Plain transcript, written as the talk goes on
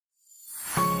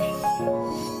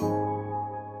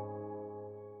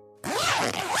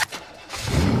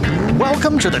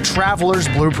Welcome to the Traveler's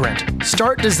Blueprint.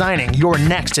 Start designing your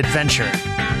next adventure.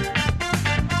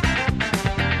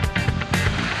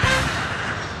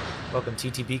 Welcome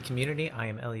TTB community. I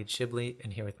am Elliot Shibley,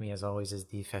 and here with me as always is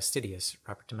the fastidious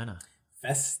Robert Demena.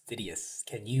 Fastidious.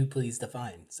 Can you please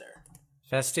define, sir?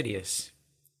 Fastidious.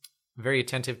 Very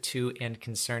attentive to and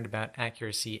concerned about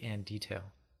accuracy and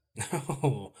detail.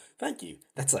 Oh, thank you.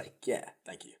 That's thank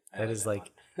you. That is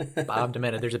like Bob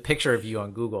Demena. There's a picture of you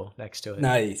on Google next to it.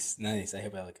 Nice. I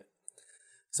hope I like it.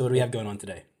 So what do we have going on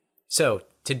today? So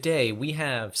today we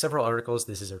have several articles.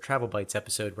 This is our Travel Bites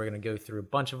episode. We're going to go through a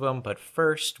bunch of them, but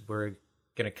first we're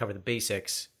going to cover the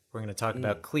basics. We're going to talk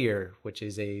about Clear, which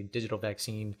is a digital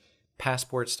vaccine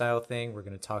passport style thing. We're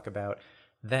going to talk about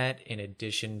that in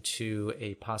addition to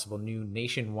a possible new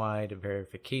nationwide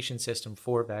verification system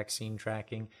for vaccine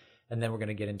tracking. And then we're going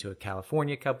to get into a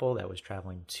California couple that was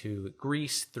traveling to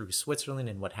Greece through Switzerland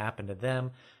and what happened to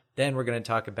them. Then we're going to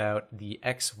talk about the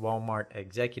ex-Walmart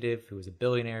executive who was a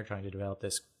billionaire trying to develop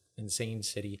this insane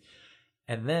city.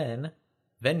 And then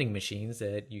vending machines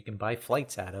that you can buy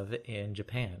flights out of in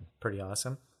Japan. Pretty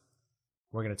awesome.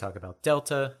 We're going to talk about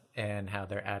Delta and how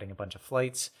they're adding a bunch of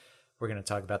flights. We're going to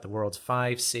talk about the world's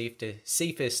 5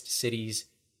 safest cities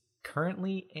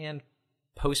currently and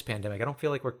post-pandemic. I don't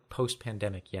feel like we're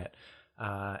post-pandemic yet.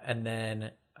 And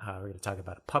then we're going to talk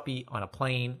about a puppy on a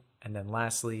plane. And then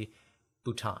lastly,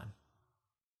 Bhutan.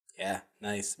 Yeah,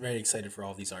 nice. Very excited for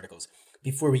all of these articles.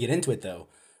 Before we get into it, though,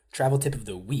 travel tip of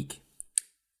the week.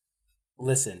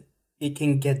 Listen, it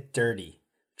can get dirty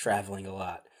traveling a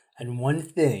lot. And one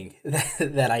thing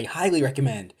that I highly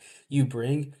recommend you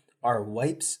bring are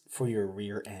wipes for your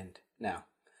rear end. Now,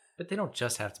 but they don't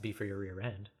just have to be for your rear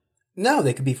end. No,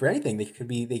 they could be for anything. They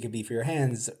could be for your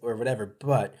hands or whatever.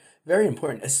 But very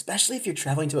important, especially if you're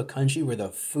traveling to a country where the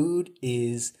food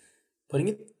is, putting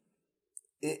it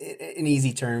in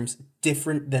easy terms,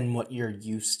 different than what you're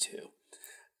used to.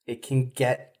 It can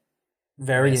get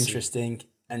very interesting.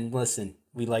 And listen,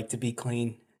 we like to be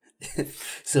clean.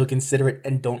 So consider it,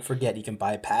 and don't forget, you can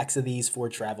buy packs of these for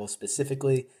travel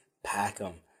specifically. Pack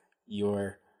them.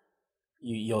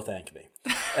 You'll thank me.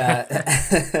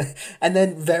 And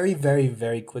then very, very,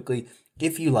 very quickly,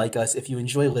 if you like us, if you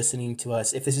enjoy listening to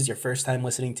us, if this is your first time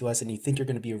listening to us and you think you're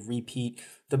going to be a repeat,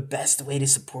 the best way to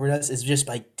support us is just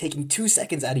by taking 2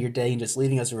 seconds out of your day and just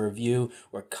leaving us a review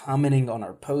or commenting on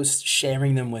our posts,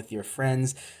 sharing them with your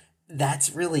friends.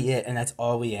 That's really it, and that's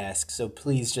all we ask. So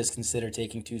please just consider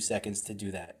taking 2 seconds to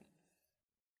do that.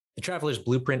 The Traveler's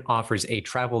Blueprint offers a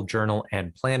travel journal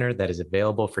and planner that is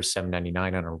available for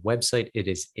 $7.99 on our website. It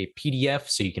is a PDF,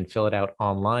 so you can fill it out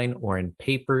online or in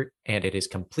paper, and it is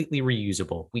completely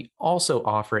reusable. We also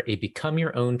offer a Become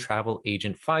Your Own Travel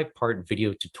Agent 5-part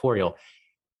video tutorial.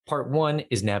 Part 1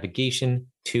 is navigation,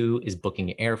 2 is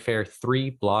booking airfare,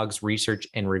 3 blogs, research,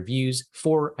 and reviews,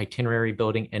 4 itinerary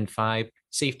building, and 5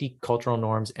 safety, cultural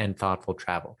norms, and thoughtful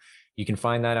travel. You can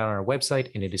find that on our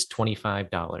website, and it is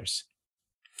 $25.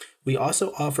 We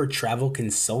also offer travel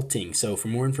consulting. So for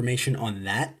more information on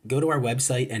that, go to our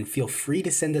website and feel free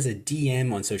to send us a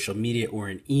DM on social media or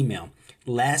an email.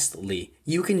 Lastly,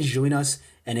 you can join us,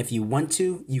 and if you want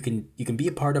to, you can be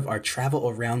a part of our Travel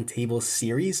Around Table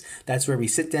series. That's where we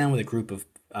sit down with a group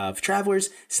of travelers,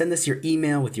 send us your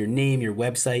email with your name, your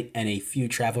website, and a few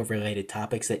travel-related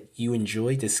topics that you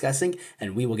enjoy discussing,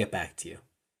 and we will get back to you.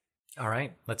 All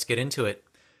right, let's get into it.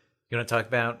 You want to talk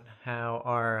about how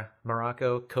our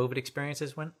Morocco COVID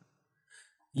experiences went?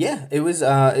 Yeah, it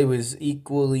was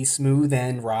equally smooth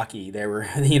and rocky. There were,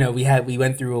 we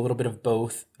went through a little bit of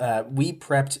both. We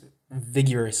prepped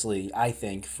vigorously, I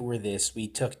think, for this. We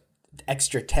took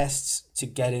extra tests to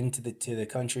get into the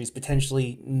countries,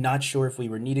 potentially not sure if we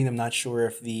were needing them, not sure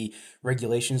if the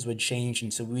regulations would change,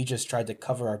 and so we just tried to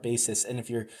cover our bases. And if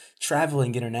you're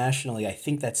traveling internationally, I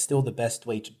think that's still the best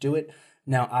way to do it.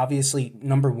 Now, obviously,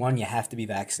 number one, you have to be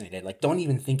vaccinated. Like, don't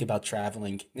even think about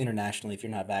traveling internationally if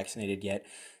you're not vaccinated yet,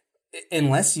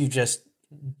 unless you just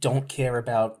don't care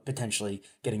about potentially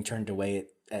getting turned away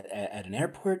at an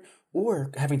airport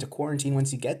or having to quarantine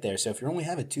once you get there. So if you only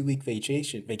have a 2-week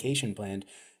vacation planned,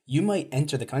 you might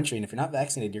enter the country, and if you're not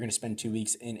vaccinated, you're going to spend 2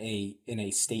 weeks in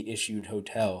a state-issued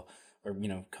hotel or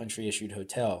country-issued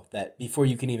hotel that before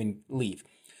you can even leave.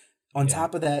 On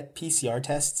top of that, PCR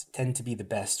tests tend to be the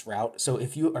best route. So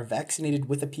if you are vaccinated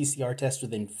with a PCR test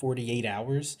within 48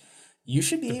 hours, you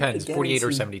should be able to get 48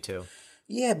 or 72.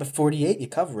 Yeah, but 48, you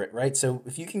cover it, right? So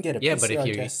if you can get a PCR but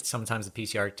if test... sometimes the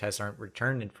PCR tests aren't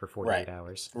returned for 48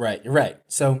 hours. Right, you're right.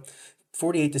 So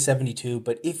 48 to 72,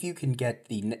 but if you can get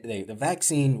the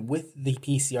vaccine with the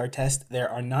PCR test, there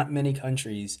are not many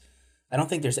countries, I don't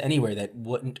think there's anywhere that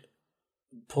wouldn't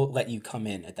let you come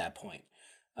in at that point.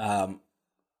 Um,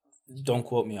 don't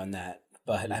quote me on that,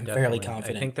 but I'm fairly Definitely.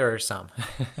 confident. I think there are some.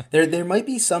 There might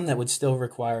be some that would still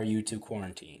require you to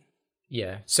quarantine.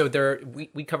 Yeah, so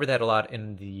we covered that a lot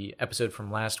in the episode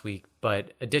from last week,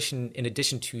 but in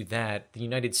addition to that, the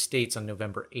United States on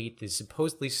November 8th is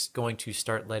supposedly going to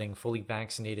start letting fully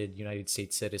vaccinated United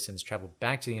States citizens travel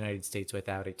back to the United States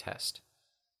without a test.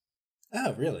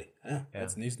 Oh, really? Oh, Yeah.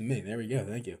 that's news to me. There we go.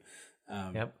 Thank you.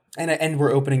 Yep. And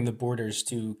we're opening the borders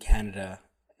to Canada,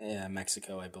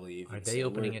 Mexico, I believe. Are they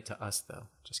opening it to us though?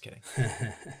 Just kidding.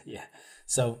 Yeah.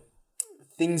 So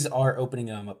things are opening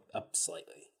them up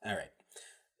slightly. All right.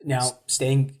 Now,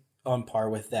 staying on par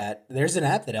with that, there's an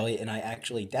app that Elliot and I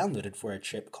actually downloaded for a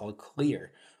trip called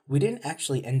Clear. We didn't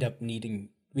actually end up we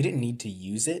didn't need to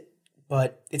use it,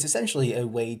 but it's essentially a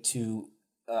way to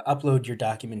upload your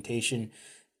documentation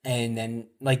and then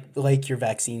like your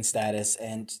vaccine status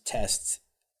and test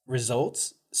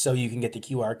results so you can get the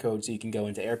QR code so you can go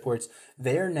into airports.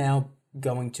 They're now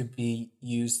going to be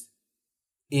used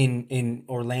in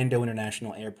Orlando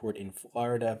International Airport in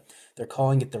Florida. They're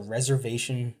calling it the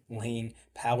Reservation Lane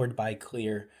Powered by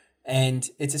Clear. And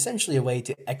it's essentially a way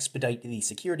to expedite the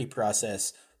security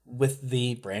process with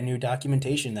the brand new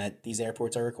documentation that these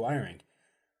airports are requiring.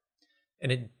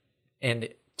 And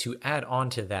to add on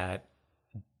to that,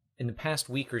 in the past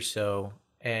week or so,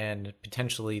 and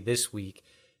potentially this week,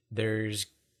 there's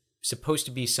supposed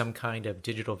to be some kind of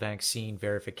digital vaccine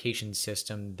verification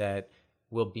system that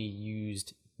will be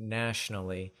used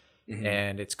nationally,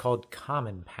 and it's called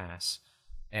Common Pass.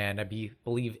 And I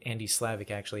believe Andy Slavic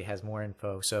actually has more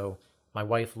info. So my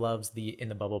wife loves the In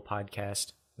the Bubble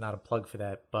podcast. Not a plug for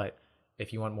that, but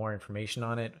if you want more information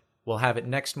on it, we'll have it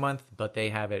next month, but they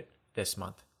have it this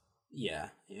month. Yeah.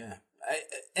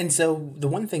 And so the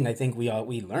one thing I think we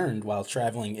learned while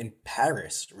traveling in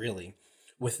Paris, really,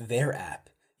 with their app,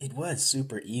 it was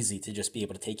super easy to just be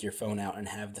able to take your phone out and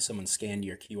have someone scan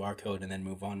your QR code and then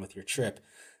move on with your trip.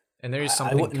 And there's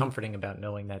something comforting about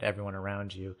knowing that everyone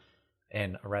around you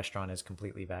in a restaurant is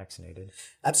completely vaccinated.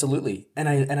 Absolutely. And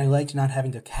I liked not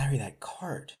having to carry that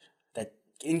card, that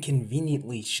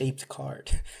inconveniently shaped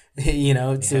card,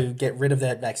 to get rid of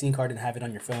that vaccine card and have it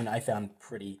on your phone. I found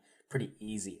pretty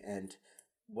easy. And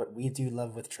what we do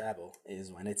love with travel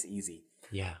is when it's easy.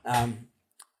 Yeah.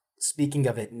 Speaking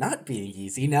of it not being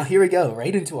easy, now here we go,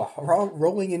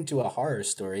 rolling into a horror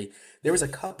story. There was a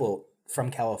couple from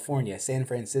California, San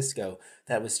Francisco,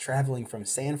 that was traveling from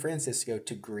San Francisco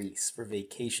to Greece for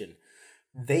vacation.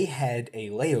 They had a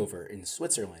layover in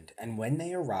Switzerland, and when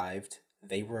they arrived,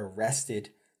 they were arrested,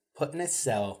 put in a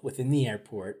cell within the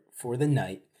airport for the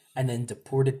night, and then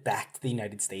deported back to the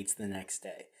United States the next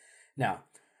day. Now,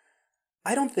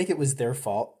 I don't think it was their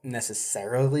fault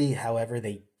necessarily. However,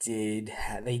 they did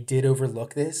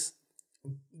overlook this.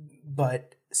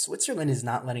 But Switzerland is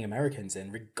not letting Americans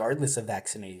in, regardless of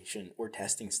vaccination or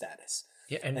testing status.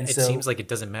 Yeah, and it seems like it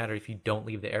doesn't matter if you don't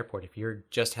leave the airport. If you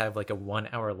just have like a 1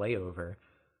 hour layover,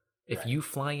 if you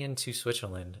fly into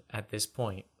Switzerland at this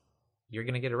point, you're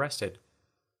gonna get arrested.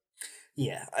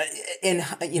 Yeah, and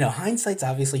hindsight's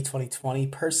obviously 2020.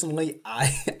 Personally,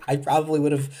 I probably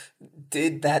would have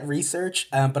did that research,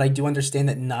 but I do understand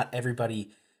that not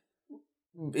everybody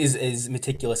is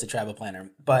meticulous a travel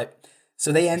planner. But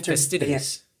so they entered.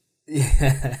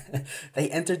 They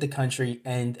entered the country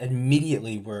and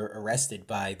immediately were arrested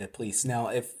by the police. Now,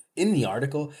 if in the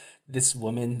article, this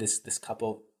woman, this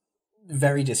couple,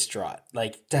 very distraught.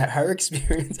 Like, to her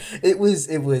experience, it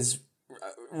was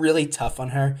really tough on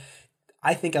her.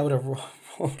 I think I would have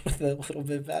rolled with it a little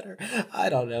bit better. I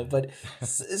don't know, but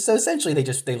so essentially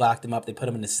they locked him up. They put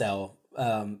him in a cell.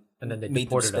 And then they made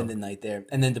them deported spend them. the night there,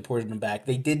 and then deported them back.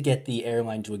 They did get the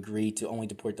airline to agree to only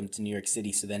deport them to New York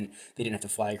City, so then they didn't have to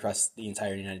fly across the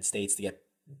entire United States to get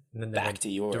back to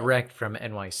Europe. Direct from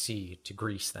NYC to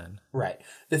Greece then. Right.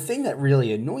 The thing that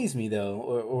really annoys me, though,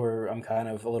 or I'm kind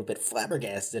of a little bit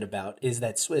flabbergasted about, is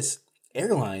that Swiss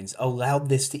Airlines allowed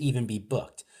this to even be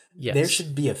booked. Yes. There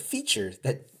should be a feature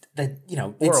that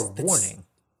or a warning.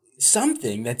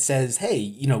 Something that says,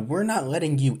 hey, we're not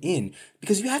letting you in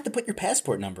because you have to put your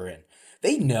passport number in.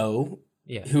 They know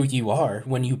who you are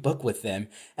when you book with them.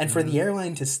 And for the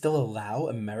airline to still allow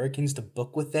Americans to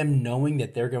book with them knowing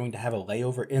that they're going to have a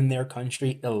layover in their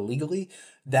country illegally,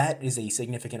 that is a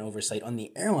significant oversight on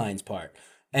the airline's part.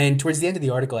 And towards the end of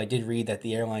the article, I did read that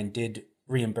the airline did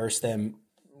reimburse them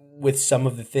with some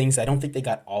of the things. I don't think they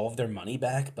got all of their money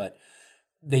back, but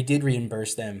they did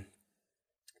reimburse them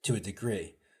to a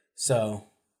degree. So,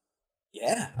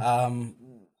 yeah,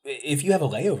 if you have a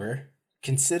layover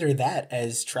consider that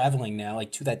as traveling now,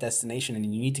 like to that destination, and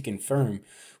you need to confirm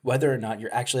whether or not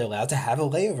you're actually allowed to have a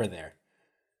layover there,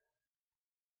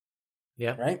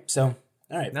 Yeah. right? So,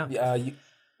 all right, No.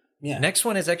 yeah, Next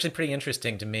one is actually pretty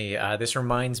interesting to me. This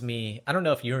reminds me, I don't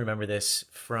know if you remember this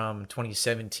from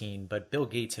 2017, but Bill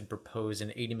Gates had proposed an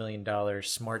 $80 million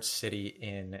smart city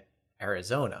in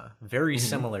Arizona, very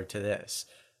similar to this.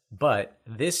 But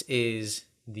this is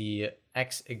the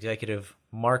ex-executive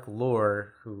Mark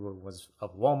Lohr, who was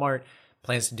of Walmart,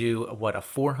 plans to do what, a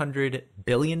 $400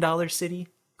 billion city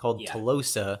called Yeah.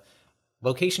 Tolosa.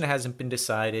 Location hasn't been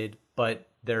decided, but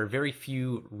there are very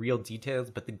few real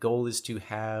details. But the goal is to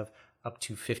have up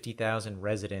to 50,000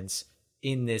 residents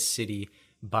in this city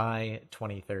by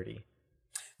 2030.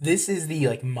 This is the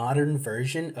like modern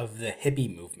version of the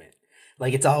hippie movement.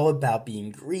 Like it's all about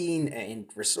being green and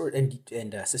resort and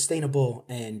sustainable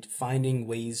and finding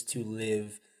ways to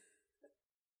live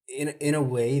in a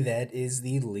way that is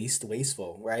the least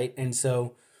wasteful, right? And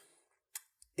so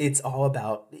it's all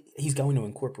about he's going to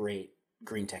incorporate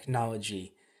green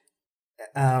technology.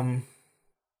 And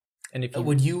if you,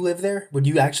 Would you live there? Would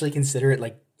you actually consider it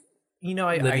like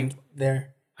I living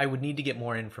there? I would need to get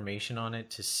more information on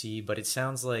it to see, but it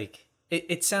sounds like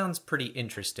it sounds pretty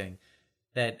interesting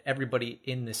that everybody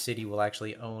in the city will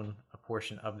actually own a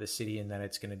portion of the city, and that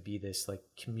it's going to be this like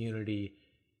community.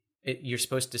 You're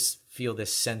supposed to feel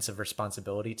this sense of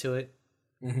responsibility to it,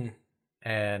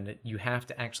 and you have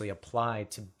to actually apply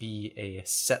to be a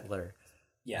settler.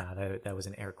 Yeah. That was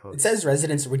an air quote. It says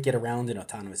residents would get around in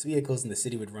autonomous vehicles and the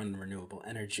city would run renewable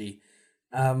energy.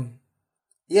 You're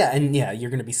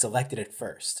going to be selected at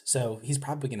first. So he's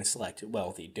probably going to select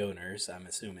wealthy donors, I'm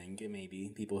assuming,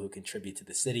 maybe people who contribute to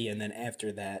the city. And then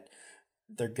after that,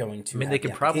 they're going to. I mean, they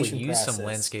could probably application use some process.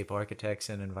 landscape architects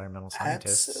and environmental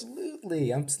scientists.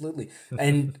 Absolutely.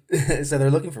 And so they're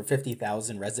looking for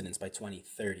 50,000 residents by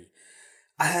 2030.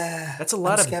 That's a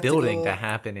lot of building to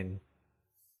happen in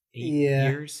 8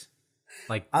 years.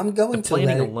 Like I'm going the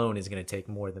planning to alone is going to take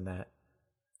more than that.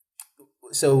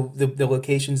 So the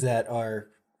locations that are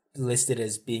listed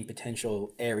as being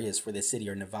potential areas for the city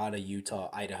are Nevada, Utah,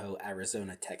 Idaho,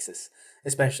 Arizona, Texas,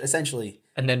 essentially.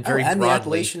 And then very and broadly, the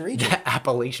Appalachian region. The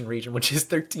Appalachian region, which is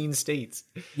 13 states.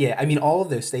 Yeah, I mean, all of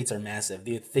those states are massive.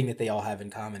 The thing that they all have in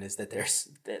common is that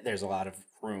there's a lot of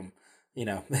room. You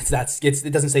know,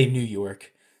 it doesn't say New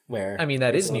York, where I mean,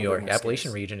 that is there's a New little bit York. more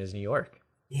Appalachian space. region is New York.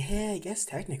 Yeah, I guess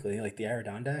technically, like the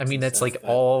Adirondacks. I mean, and that's stuff, like but-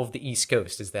 all of the East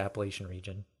Coast is the Appalachian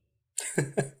region.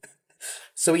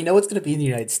 So we know it's going to be in the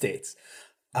United States.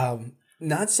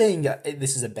 Not saying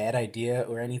this is a bad idea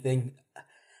or anything.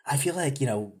 I feel like,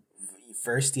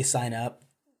 first you sign up,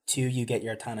 2 you get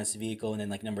your autonomous vehicle, and then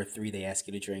like number 3 they ask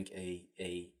you to drink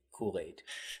a Kool-Aid.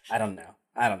 I don't know.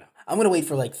 I'm going to wait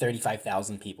for like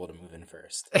 35,000 people to move in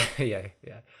first. yeah.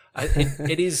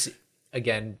 It is,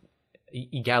 again,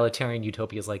 egalitarian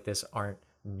utopias like this aren't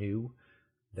new.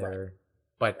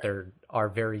 But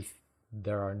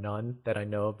there are none that I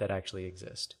know of that actually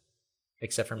exist,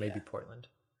 except for maybe Portland.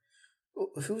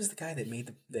 Who was the guy that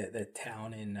made the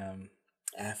town in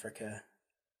Africa?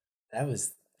 That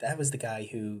was the guy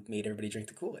who made everybody drink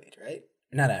the Kool-Aid, right?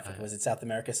 Not Africa. Was it South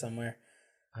America somewhere?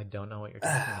 I don't know what you're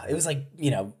talking about. It was like,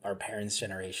 our parents'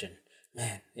 generation.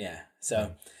 Man, yeah.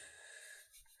 So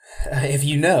if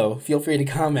you know, feel free to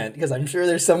comment, because I'm sure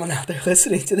there's someone out there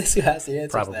listening to this who has the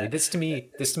answers. Probably. This to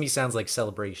me sounds like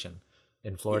Celebration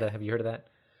in Florida. Have you heard of that?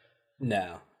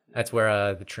 No. That's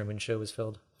where the Truman Show was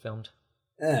filmed.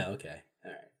 Oh, okay.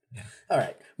 All right. Yeah. All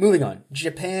right. Moving on.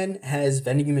 Japan has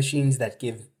vending machines that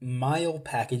give mile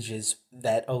packages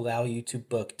that allow you to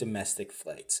book domestic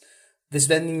flights. This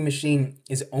vending machine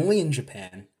is only in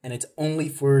Japan, and it's only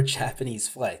for Japanese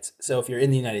flights. So if you're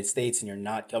in the United States and you're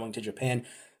not going to Japan,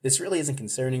 this really isn't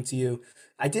concerning to you.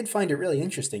 I did find it really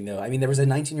interesting, though. I mean, there was a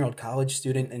 19-year-old college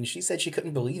student, and she said she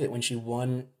couldn't believe it when she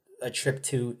won a trip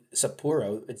to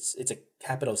Sapporo. It's a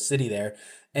capital city there,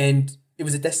 and it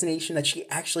was a destination that she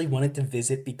actually wanted to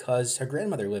visit because her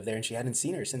grandmother lived there and she hadn't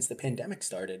seen her since the pandemic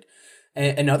started.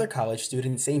 Another college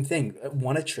student, same thing,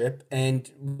 won a trip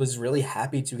and was really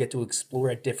happy to get to explore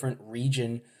a different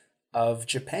region of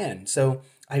Japan. So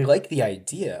I like the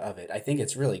idea of it. I think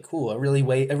it's really cool. A really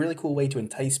cool way to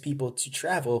entice people to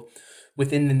travel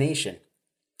within the nation.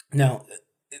 Now,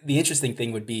 the interesting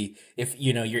thing would be if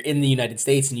you're in the United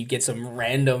States and you get some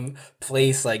random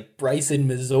place like Bryson,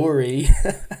 Missouri.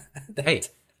 Hey,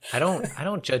 I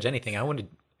don't judge anything.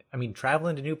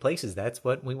 Traveling to new places, that's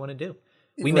what we want to do.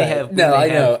 We may have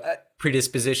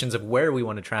predispositions of where we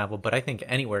want to travel, but I think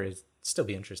anywhere is still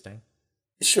be interesting.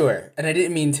 Sure. And I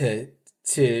didn't mean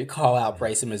to call out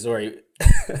Bryson, Missouri.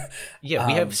 Yeah,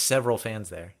 we have several fans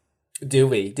there. Do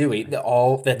we? Do we?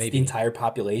 All that's the Maybe. entire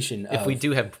population If we of.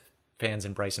 do have fans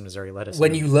in Bryson, Missouri, let us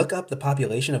When know. you look up the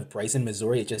population of Bryson,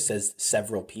 Missouri, it just says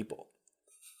several people.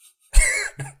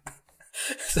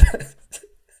 so,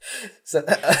 so,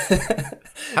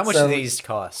 How much so, do these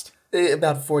cost?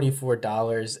 about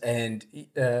 $44, and you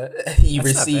That's not bad.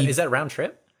 receive. Is that round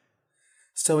trip?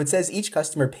 So it says each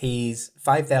customer pays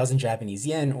 5,000 Japanese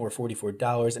yen or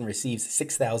 $44 and receives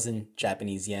 6,000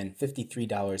 Japanese yen,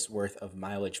 $53 worth of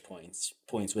mileage points,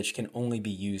 which can only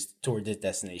be used toward the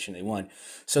destination they want.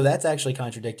 So that's actually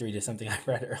contradictory to something I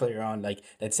read earlier on, like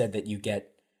that said that you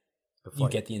get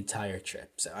the entire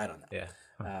trip. So I don't know. Yeah.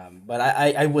 But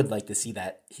I would like to see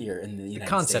that here in the United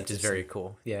Concept States. is very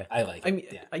cool. Yeah. I like it. I mean,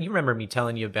 yeah. you remember me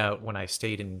telling you about when I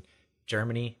stayed in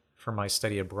Germany for my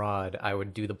study abroad, I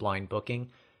would do the blind booking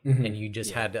and you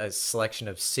just had a selection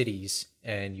of cities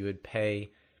and you would pay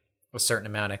a certain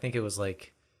amount. I think it was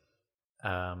like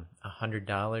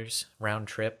 $100 round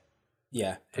trip.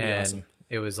 Yeah. Pretty And awesome.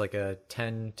 it was like a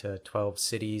 10 to 12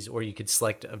 cities, or you could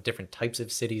select of different types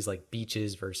of cities like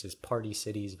beaches versus party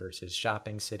cities versus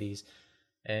shopping cities.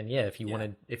 And yeah, if you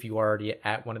if you are already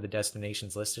at one of the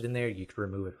destinations listed in there, you could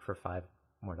remove it for $5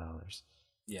 more.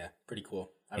 Yeah. Pretty cool.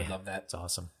 I would love that. It's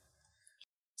awesome.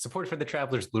 Support for the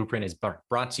Traveler's Blueprint is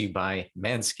brought to you by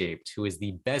Manscaped, who is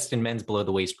the best in men's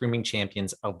below-the-waist grooming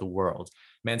champions of the world.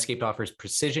 Manscaped offers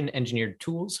precision-engineered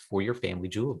tools for your family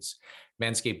jewels.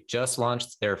 Manscaped just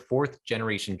launched their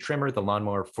 4th-generation trimmer, the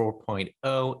Lawnmower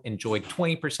 4.0. Enjoy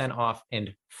 20% off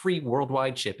and free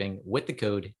worldwide shipping with the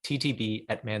code TTB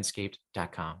at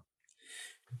manscaped.com.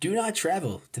 Do not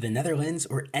travel to the Netherlands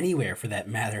or anywhere for that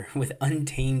matter with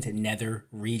untamed nether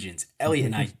regions. Elliot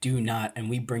and I do not, and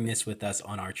we bring this with us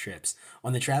on our trips.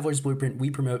 On the Traveler's Blueprint, we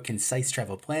promote concise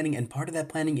travel planning, and part of that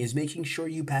planning is making sure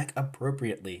you pack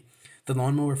appropriately. The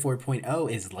Lawnmower 4.0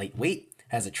 is lightweight,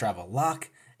 has a travel lock,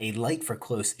 a light for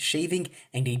close shaving,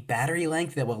 and a battery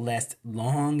length that will last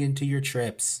long into your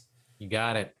trips. You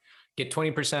got it. Get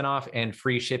 20% off and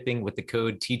free shipping with the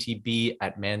code TTB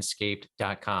at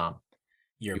manscaped.com.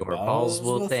 Your balls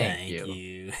will thank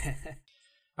you.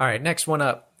 All right, next one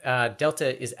up.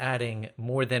 Delta is adding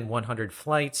more than 100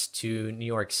 flights to New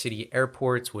York City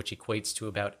airports, which equates to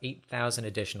about 8,000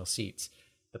 additional seats.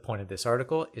 The point of this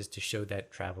article is to show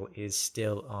that travel is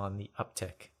still on the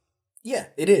uptick. Yeah,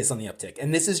 it is on the uptick.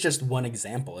 And this is just one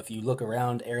example. If you look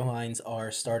around, airlines are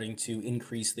starting to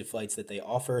increase the flights that they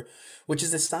offer, which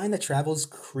is a sign that travel's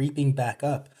creeping back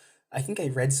up. I think I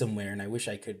read somewhere, and I wish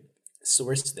I could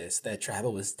source this, that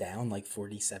travel was down like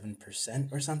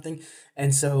 47% or something.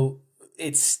 And so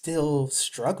it's still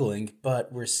struggling,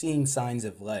 but we're seeing signs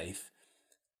of life.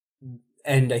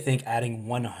 And I think adding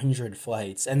 100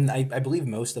 flights, and I believe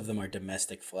most of them are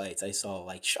domestic flights. I saw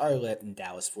like Charlotte and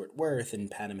Dallas Fort Worth and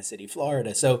Panama City,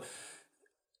 Florida. So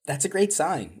that's a great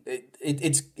sign.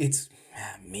 It's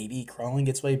maybe crawling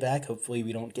its way back. Hopefully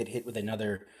we don't get hit with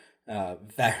another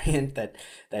variant that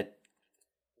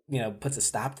puts a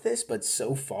stop to this, but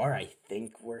so far I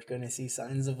think we're going to see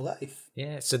signs of life.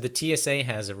 Yeah, so the TSA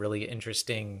has a really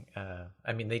interesting,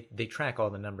 they track all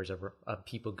the numbers of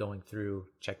people going through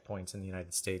checkpoints in the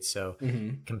United States. So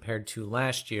compared to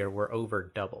last year, we're over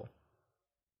double.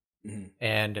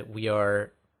 And we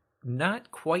are not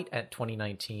quite at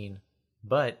 2019,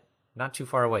 but not too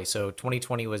far away. So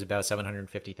 2020 was about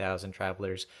 750,000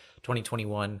 travelers.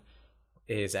 2021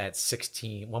 is at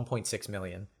 1.6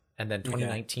 million. And then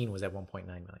 2019 was at 1.9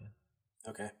 million.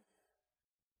 Okay.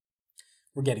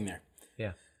 We're getting there.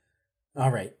 Yeah. All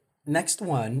right. Next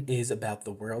one is about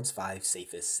the world's 5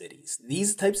 safest cities.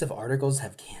 These types of articles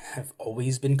have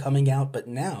always been coming out, but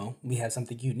now we have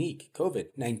something unique,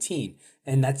 COVID-19,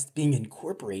 and that's being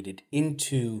incorporated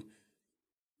into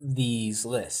these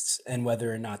lists and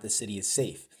whether or not the city is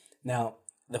safe. Now,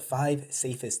 the 5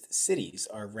 safest cities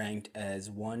are ranked as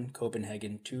 1,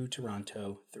 Copenhagen, 2,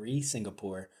 Toronto, 3,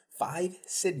 Singapore, 5,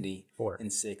 Sydney, 4.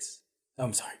 and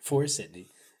 4, Sydney,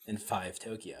 and 5,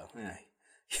 Tokyo.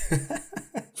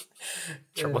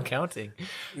 Trouble counting.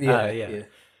 Yeah.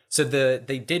 So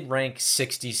they did rank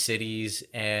 60 cities,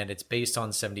 and it's based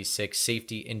on 76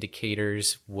 safety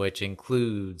indicators, which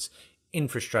includes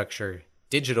infrastructure,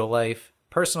 digital life,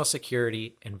 personal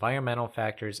security, environmental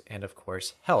factors, and of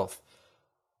course, health,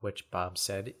 which Bob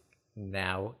said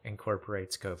now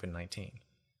incorporates COVID-19.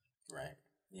 Right.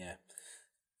 Yeah.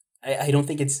 I don't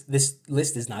think this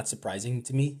list is not surprising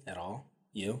to me at all.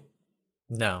 You?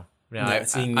 No.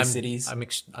 Seeing these cities?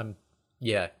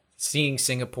 Seeing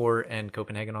Singapore and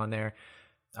Copenhagen on there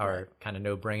are kind of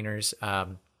no-brainers.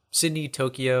 Sydney,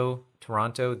 Tokyo,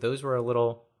 Toronto, those were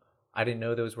I didn't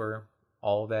know those were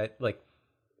all that, like,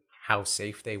 how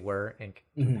safe they were in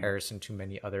comparison to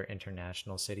many other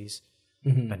international cities.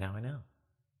 Mm-hmm. But now I know.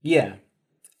 Yeah,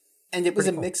 and it was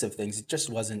Pretty a cool. mix of things. It just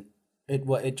wasn't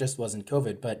it just wasn't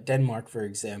COVID. But Denmark, for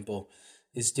example,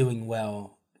 is doing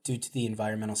well due to the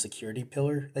environmental security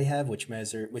pillar they have, which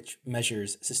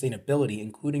measures sustainability,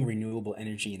 including renewable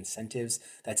energy incentives.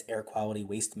 That's air quality,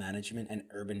 waste management, and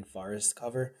urban forest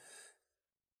cover.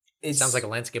 Sounds like It's a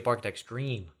landscape architect's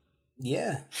dream.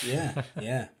 yeah.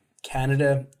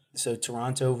 Canada, so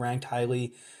Toronto ranked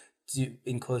highly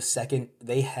in close second.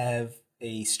 They have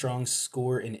a strong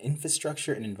score in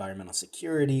infrastructure and environmental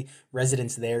security.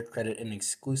 Residents there credit an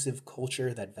exclusive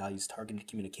culture that values targeted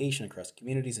communication across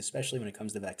communities, especially when it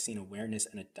comes to vaccine awareness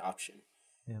and adoption.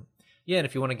 Yeah. Yeah, and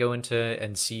if you want to go into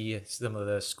and see some of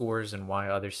the scores and why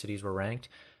other cities were ranked,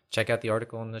 check out the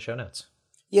article in the show notes.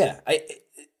 Yeah,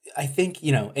 I think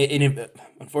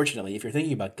unfortunately, if you're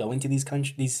thinking about going to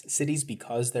these cities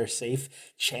because they're safe,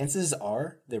 chances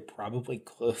are they're probably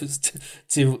closed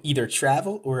to either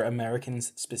travel or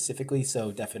Americans specifically.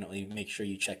 So definitely make sure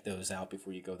you check those out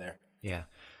before you go there. Yeah.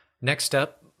 Next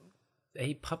up,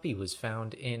 a puppy was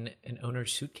found in an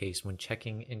owner's suitcase when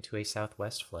checking into a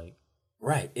Southwest flight.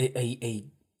 Right, a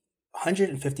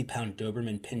 150-pound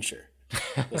Doberman Pinscher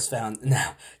was found.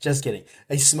 No, just kidding.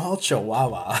 A small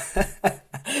Chihuahua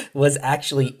was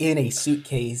actually in a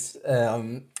suitcase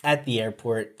at the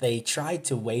airport. They tried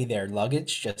to weigh their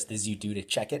luggage, just as you do to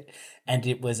check it, and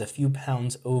it was a few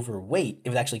pounds overweight. It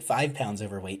was actually 5 pounds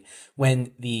overweight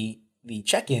when the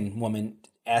check-in woman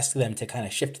asked them to kind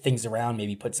of shift things around,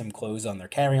 maybe put some clothes on their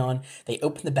carry-on. They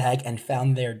opened the bag and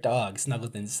found their dog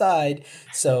snuggled inside.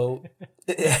 So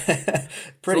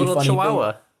pretty little funny.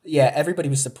 Chihuahua. Yeah, everybody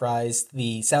was surprised.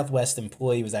 The Southwest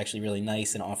employee was actually really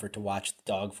nice and offered to watch the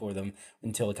dog for them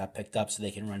until it got picked up so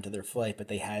they can run to their flight. But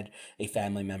they had a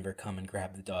family member come and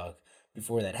grab the dog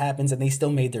before that happens, and they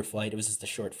still made their flight. It was just a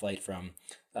short flight from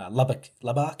Lubbock,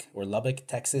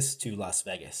 Texas to Las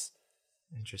Vegas.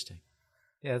 Interesting.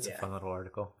 Yeah, that's a fun little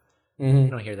article. Mm-hmm. You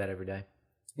don't hear that every day.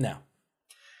 No.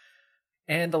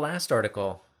 And the last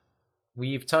article,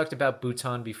 we've talked about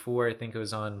Bhutan before. I think it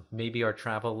was on maybe our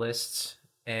travel lists.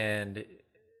 And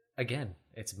again,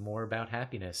 it's more about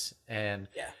happiness and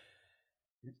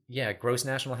gross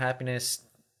national happiness.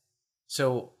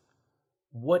 So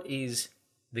what is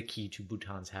the key to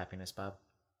Bhutan's happiness, Bob?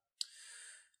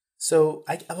 So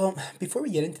before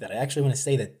we get into that, I actually want to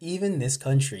say that even this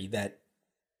country that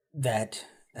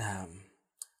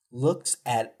looks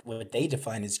at what they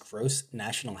define as gross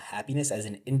national happiness as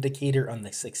an indicator on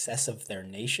the success of their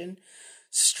nation,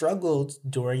 struggled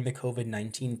during the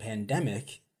COVID-19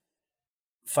 pandemic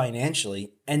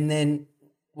financially, and then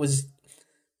was,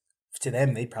 to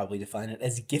them, they probably define it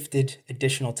as gifted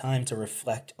additional time to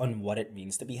reflect on what it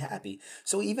means to be happy.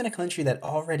 So even a country that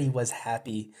already was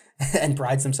happy and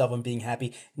prides themselves on being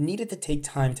happy needed to take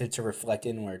time to reflect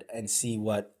inward and see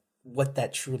what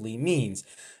that truly means.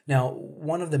 Now,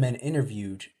 one of the men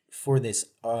interviewed for this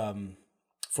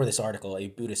article, a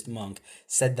Buddhist monk,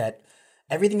 said that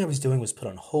everything I was doing was put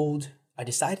on hold. I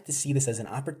decided to see this as an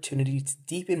opportunity to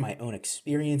deepen my own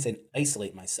experience and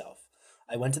isolate myself.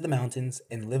 I went to the mountains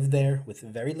and lived there with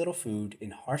very little food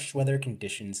in harsh weather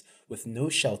conditions with no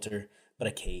shelter but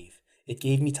a cave. It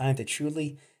gave me time to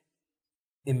truly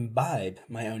imbibe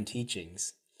my own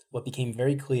teachings. What became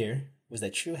very clear was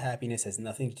that true happiness has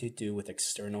nothing to do with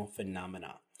external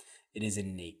phenomena. It is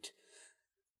innate.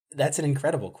 That's an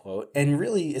incredible quote, and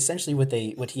really essentially what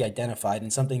he identified,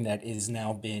 and something that is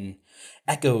now been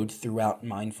echoed throughout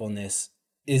mindfulness,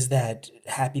 is that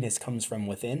happiness comes from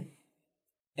within.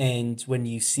 And when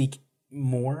you seek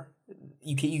more,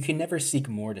 you can never seek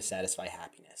more to satisfy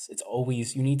happiness. It's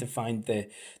always, you need to find the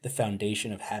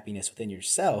foundation of happiness within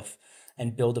yourself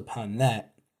and build upon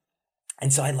that.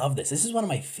 And so I love this. This is one of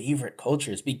my favorite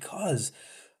cultures because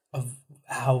of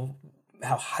how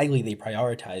highly they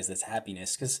prioritize this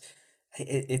happiness, because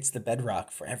it's the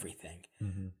bedrock for everything.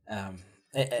 Mm-hmm.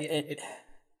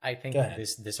 I think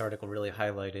this article really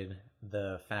highlighted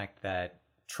the fact that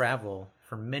travel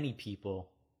for many people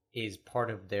is part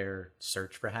of their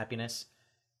search for happiness,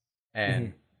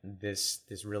 and this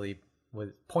really was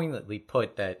poignantly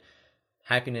put that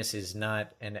happiness is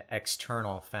not an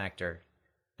external factor.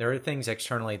 There are things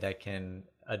externally that can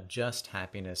adjust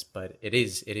happiness, but it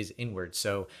is inward.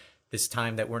 So this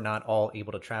time that we're not all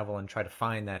able to travel and try to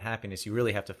find that happiness, you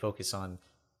really have to focus on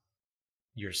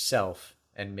yourself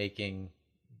and making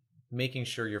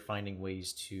sure you're finding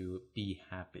ways to be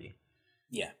happy.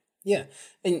 Yeah.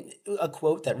 And a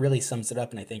quote that really sums it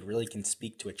up and I think really can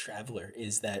speak to a traveler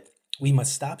is that we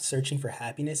must stop searching for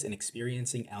happiness and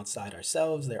experiencing outside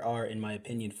ourselves. There are, in my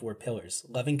opinion, 4 pillars: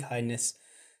 loving kindness,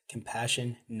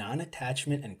 compassion,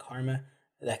 non-attachment, and karma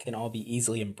that can all be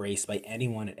easily embraced by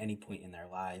anyone at any point in their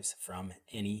lives from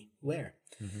anywhere.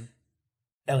 Mm-hmm.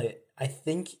 Elliot, I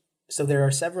think so. There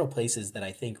are several places that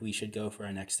I think we should go for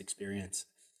our next experience.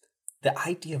 The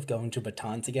idea of going to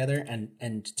Bhutan together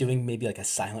and doing maybe like a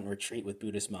silent retreat with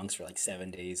Buddhist monks for like 7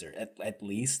 days or at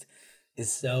least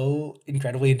is so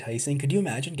incredibly enticing. Could you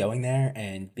imagine going there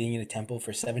and being in a temple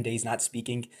for 7 days, not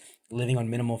speaking, living on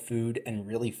minimal food, and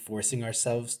really forcing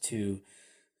ourselves to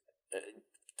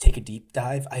take a deep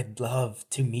dive? I'd love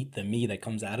to meet the me that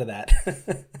comes out of that,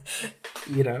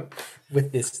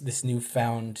 with this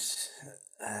newfound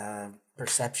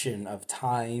perception of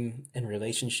time and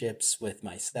relationships with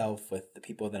myself, with the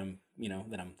people that I'm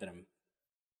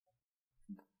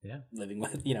living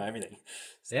with, everything.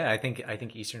 Yeah, I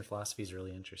think Eastern philosophy is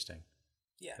really interesting.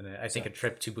 Yeah. And I think a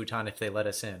trip to Bhutan, if they let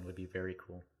us in, would be very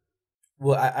cool.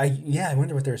 Well, I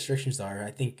wonder what the restrictions are.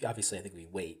 I think we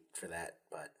wait for that,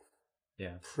 but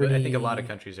yeah, I think a lot of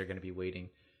countries are going to be waiting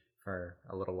for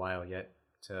a little while yet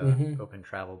to open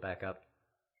travel back up.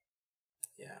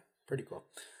 Yeah, pretty cool.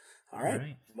 All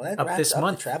right. Well, that up wraps this up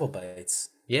month. the travel bites.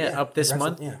 Up this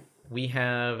month. Yeah. We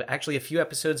have actually a few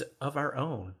episodes of our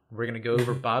own. We're going to go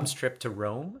over Bob's trip to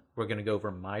Rome. We're going to go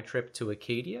over my trip to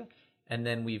Acadia. And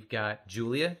then we've got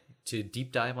Julia to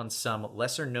deep dive on some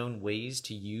lesser known ways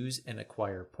to use and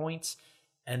acquire points.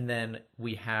 And then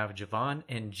we have Javon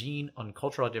and Jean on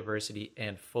cultural diversity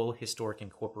and full historic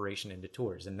incorporation into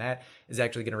tours. And that is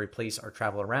actually going to replace our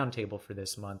travel roundtable for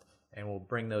this month. And we'll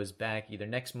bring those back either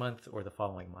next month or the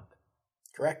following month.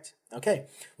 Correct. Okay.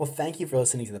 Well, thank you for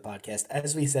listening to the podcast.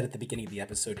 As we said at the beginning of the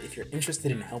episode, if you're interested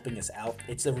in helping us out,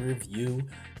 it's a review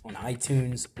on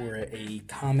iTunes or a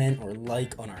comment or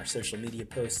like on our social media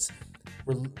posts.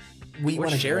 We're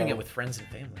sharing it with friends and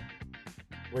family.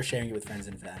 We're sharing it with friends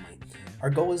and family. Our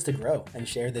goal is to grow and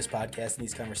share this podcast and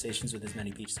these conversations with as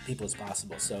many people as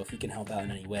possible. So if you can help out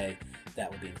in any way, that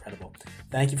would be incredible.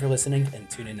 Thank you for listening and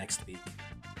tune in next week.